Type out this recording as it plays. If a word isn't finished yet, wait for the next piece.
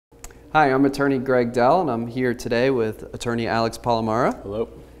Hi, I'm attorney Greg Dell, and I'm here today with attorney Alex Palamara. Hello.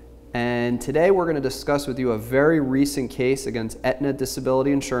 And today we're going to discuss with you a very recent case against Aetna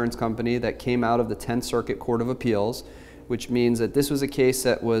Disability Insurance Company that came out of the 10th Circuit Court of Appeals, which means that this was a case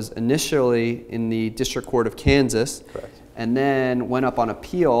that was initially in the District Court of Kansas. Correct. And then went up on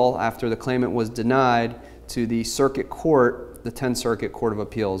appeal after the claimant was denied to the Circuit Court, the 10th Circuit Court of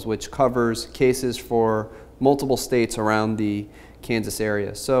Appeals, which covers cases for multiple states around the Kansas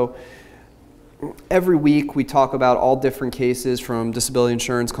area. So every week we talk about all different cases from disability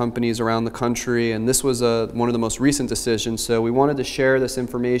insurance companies around the country, and this was one of the most recent decisions. So we wanted to share this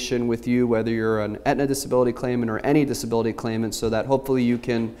information with you, whether you're an Aetna disability claimant or any disability claimant, so that hopefully you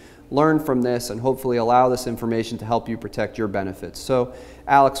can learn from this and hopefully allow this information to help you protect your benefits. So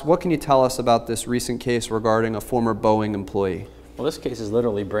Alex, what can you tell us about this recent case regarding a former Boeing employee? Well, this case is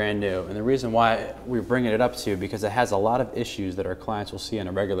literally brand new, and the reason why we're bringing it up to you because it has a lot of issues that our clients will see on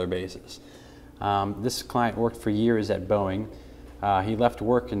a regular basis. This client worked for years at Boeing. He left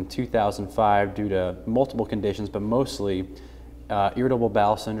work in 2005 due to multiple conditions, but mostly irritable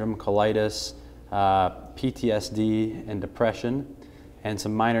bowel syndrome, colitis, PTSD, and depression, and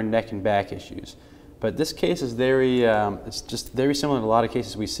some minor neck and back issues. But this case is it's just very similar to a lot of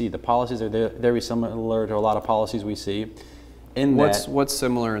cases we see. The policies are very similar to a lot of policies we see. What's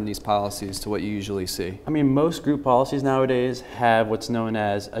similar in these policies to what you usually see? I mean, most group policies nowadays have what's known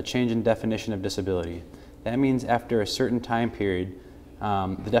as a change in definition of disability. That means after a certain time period,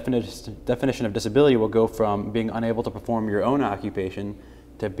 the definition of disability will go from being unable to perform your own occupation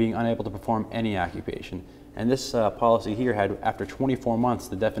to being unable to perform any occupation. And this policy here had, after 24 months,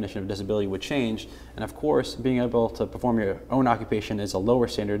 the definition of disability would change. And of course, being able to perform your own occupation is a lower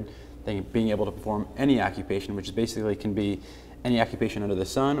standard than being able to perform any occupation, which basically can be any occupation under the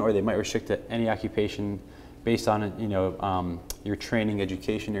sun, or they might restrict to any occupation based on your training,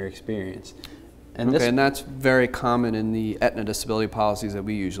 education, or experience. And and that's very common in the Aetna disability policies that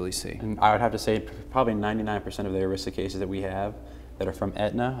we usually see. And I would have to say probably 99% of the ERISA cases that we have that are from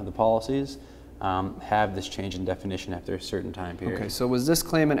Aetna, the policies, have this change in definition after a certain time period. Okay, so was this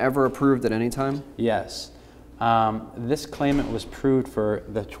claimant ever approved at any time? Yes. This claimant was approved for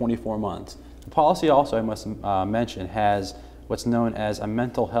the 24 months. The policy also, I must mention, has what's known as a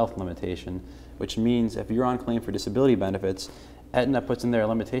mental health limitation, which means if you're on claim for disability benefits, Aetna puts in there a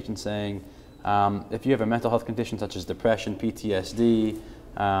limitation saying if you have a mental health condition such as depression, PTSD,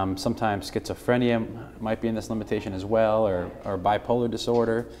 sometimes schizophrenia might be in this limitation as well, or bipolar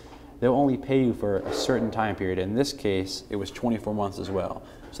disorder, they'll only pay you for a certain time period. In this case, it was 24 months as well.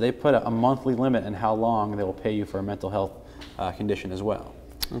 So they put a monthly limit in how long they will pay you for a mental health condition as well.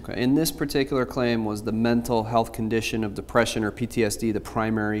 Okay, in this particular claim, was the mental health condition of depression or PTSD the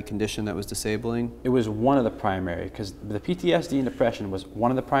primary condition that was disabling? It was one of the primary, because the PTSD and depression was one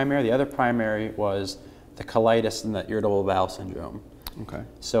of the primary. The other primary was the colitis and the irritable bowel syndrome. Okay.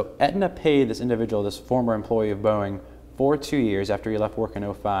 So Aetna paid this individual, this former employee of Boeing, for 2 years after he left work in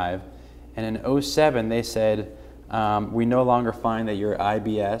 2005. And in 2007, they said, we no longer find that your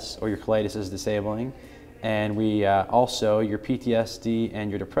IBS or your colitis is disabling, and we also, your PTSD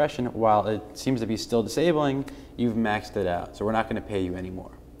and your depression, while it seems to be still disabling, you've maxed it out, so we're not going to pay you anymore.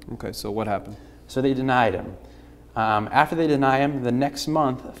 Okay, so what happened? So they denied him. After they deny him, the next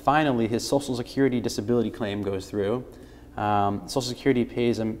month, finally, his Social Security disability claim goes through. Social Security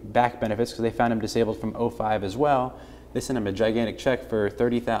pays him back benefits because they found him disabled from 2005 as well. They sent him a gigantic check for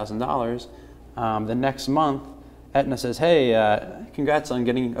 $30,000. The next month, Aetna says, hey, congrats on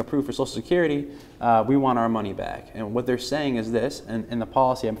getting approved for Social Security. We want our money back. And what they're saying is this, and in the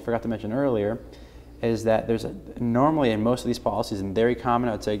policy I forgot to mention earlier, is that there's normally in most of these policies, and very common,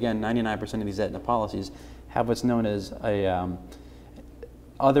 I would say again, 99% of these Aetna policies have what's known as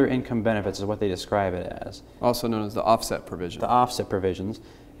other income benefits is what they describe it as. Also known as the offset provision. The offset provisions.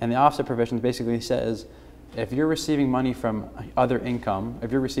 And the offset provisions basically says, if you're receiving money from other income,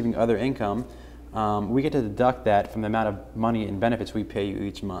 we get to deduct that from the amount of money and benefits we pay you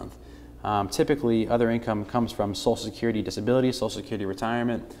each month. Typically, other income comes from Social Security disability, Social Security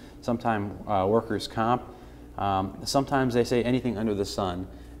retirement, sometimes workers' comp. Sometimes they say anything under the sun.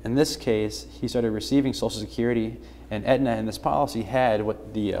 In this case, he started receiving Social Security, and Aetna in this policy had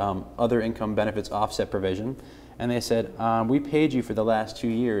what the other income benefits offset provision, and they said, we paid you for the last 2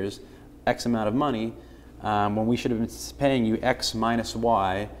 years X amount of money, when we should have been paying you X minus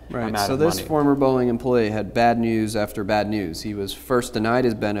Y amount of money. So this former Boeing employee had bad news after bad news. He was first denied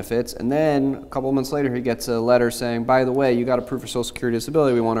his benefits, and then a couple of months later he gets a letter saying, by the way, you got approved for Social Security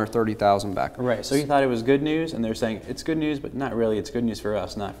disability, we want our $30,000 back. Right, so he thought it was good news, and they're saying, it's good news, but not really, it's good news for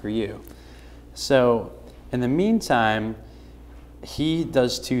us, not for you. So in the meantime, he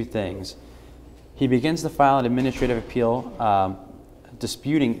does two things. He begins to file an administrative appeal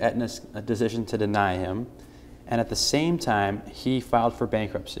disputing Aetna's decision to deny him, and at the same time, he filed for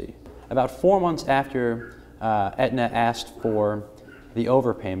bankruptcy. About 4 months after Aetna asked for the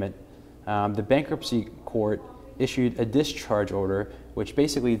overpayment, the bankruptcy court issued a discharge order, which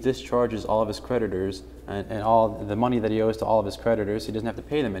basically discharges all of his creditors and all the money that he owes to all of his creditors. He doesn't have to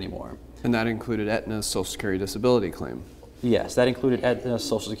pay them anymore. And that included Aetna's Social Security disability claim. Yes, that included Aetna's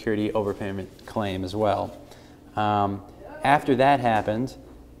Social Security overpayment claim as well. After that happened,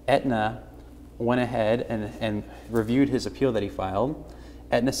 Aetna went ahead and reviewed his appeal that he filed.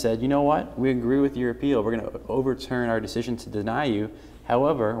 Aetna said, you know what, we agree with your appeal. We're going to overturn our decision to deny you.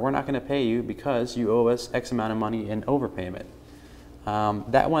 However, we're not going to pay you because you owe us X amount of money in overpayment.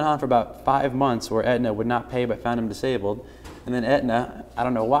 That went on for about 5 months where Aetna would not pay but found him disabled. And then Aetna, I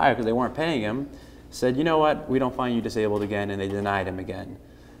don't know why, because they weren't paying him, said, you know what, we don't find you disabled again, and they denied him again.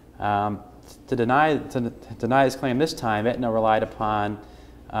 To deny his claim this time, Aetna relied upon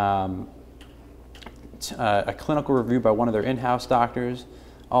a clinical review by one of their in-house doctors,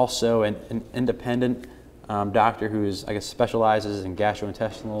 also an independent doctor who's, I guess, specializes in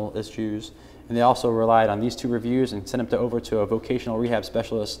gastrointestinal issues. And they also relied on these two reviews and sent him over to a vocational rehab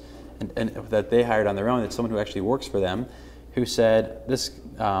specialist and that they hired on their own. It's someone who actually works for them, who said this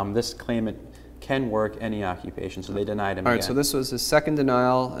claimant can work any occupation, so they denied him again. All right, so this was his second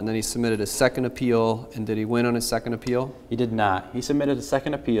denial, and then he submitted a second appeal, and did he win on his second appeal? He did not. He submitted a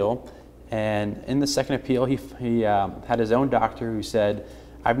second appeal, and in the second appeal, he had his own doctor who said,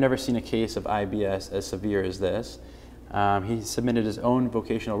 I've never seen a case of IBS as severe as this. He submitted his own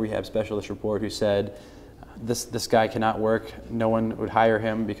vocational rehab specialist report who said, this guy cannot work, no one would hire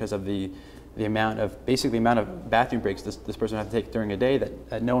him because of the amount of bathroom breaks this person would have to take during a day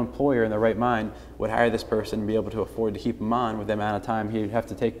that no employer in their right mind would hire this person and be able to afford to keep him on with the amount of time he would have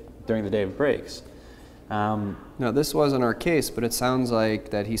to take during the day of breaks. Now, this wasn't our case, but it sounds like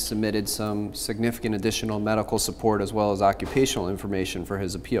that he submitted some significant additional medical support as well as occupational information for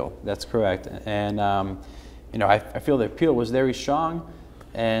his appeal. That's correct. And you know, I feel the appeal was very strong,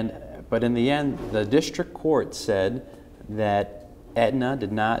 but in the end, the district court said that Aetna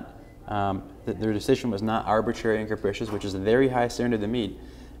did not, that their decision was not arbitrary and capricious, which is a very high standard to meet.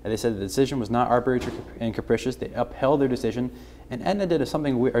 And they said the decision was not arbitrary and capricious. They upheld their decision. And Aetna did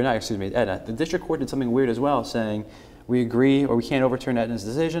something weird, or not, excuse me, Aetna. The district court did something weird as well, saying we agree or we can't overturn Aetna's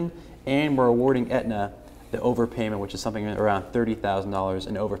decision, and we're awarding Aetna the overpayment, which is something around $30,000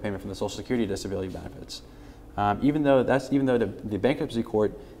 in overpayment from the Social Security disability benefits. Even though the bankruptcy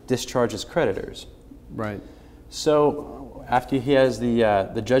court discharges creditors. Right. So after he has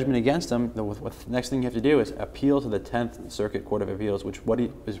the judgment against him, the next thing you have to do is appeal to the 10th Circuit Court of Appeals, which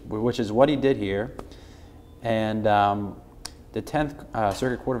is what he did here. And the 10th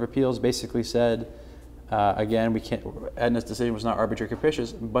Circuit Court of Appeals basically said, again, Aetna's decision was not arbitrary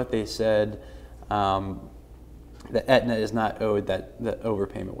capricious, but they said that Aetna is not owed that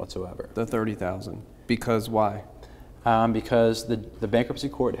overpayment whatsoever. The $30,000. Because why? Because the bankruptcy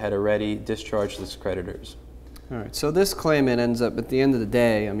court had already discharged its creditors. All right. So this claimant ends up, at the end of the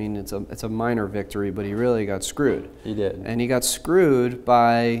day, I mean, it's a minor victory, but he really got screwed. He did. And he got screwed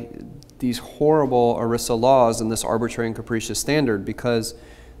by these horrible ERISA laws and this arbitrary and capricious standard, because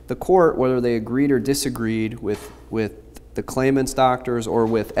the court, whether they agreed or disagreed with the claimant's doctors or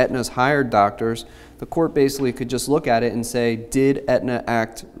with Aetna's hired doctors, the court basically could just look at it and say, did Aetna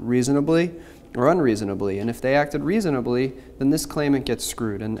act reasonably or unreasonably? And if they acted reasonably, then this claimant gets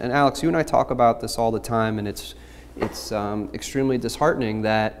screwed. And Alex, you and I talk about this all the time, and it's extremely disheartening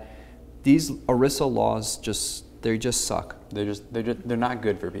that these ERISA laws they just suck. They're not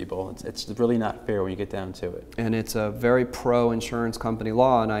good for people. It's really not fair when you get down to it. And it's a very pro-insurance company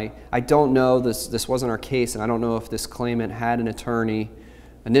law, and I don't know, this wasn't our case, and I don't know if this claimant had an attorney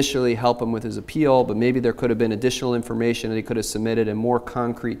initially help him with his appeal, but maybe there could have been additional information that he could have submitted and more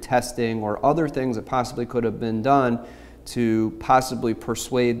concrete testing or other things that possibly could have been done to possibly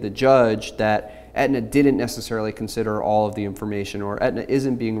persuade the judge that Aetna didn't necessarily consider all of the information, or Aetna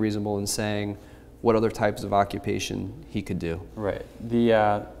isn't being reasonable in saying what other types of occupation he could do. Right.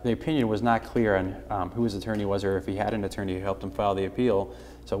 The opinion was not clear on who his attorney was or if he had an attorney who helped him file the appeal.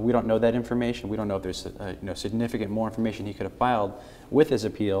 So we don't know that information. We don't know if there's significant more information he could have filed with his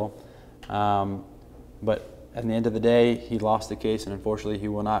appeal. But at the end of the day, he lost the case, and unfortunately he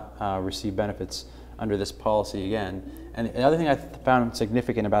will not receive benefits under this policy again. And the other thing I found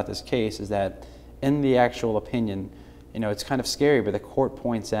significant about this case is that in the actual opinion, it's kind of scary, but the court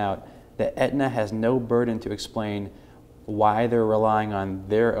points out that Aetna has no burden to explain why they're relying on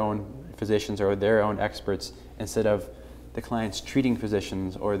their own physicians or their own experts instead of the client's treating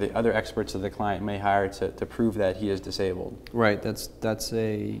physicians or the other experts that the client may hire to prove that he is disabled. Right, that's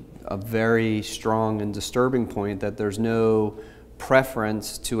a very strong and disturbing point, that there's no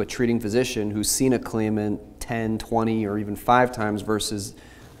preference to a treating physician who's seen a claimant 10, 20, or even 5 times versus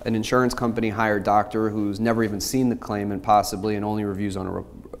an insurance company hired doctor who's never even seen the claimant possibly and only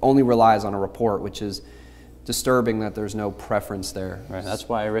relies on a report, which is disturbing that there's no preference there. Right, that's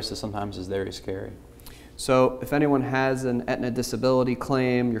why ERISA sometimes is very scary. So if anyone has an Aetna disability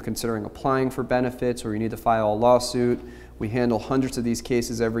claim, you're considering applying for benefits, or you need to file a lawsuit, we handle hundreds of these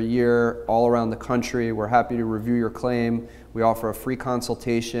cases every year all around the country. We're happy to review your claim. We offer a free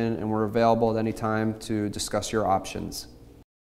consultation, and we're available at any time to discuss your options.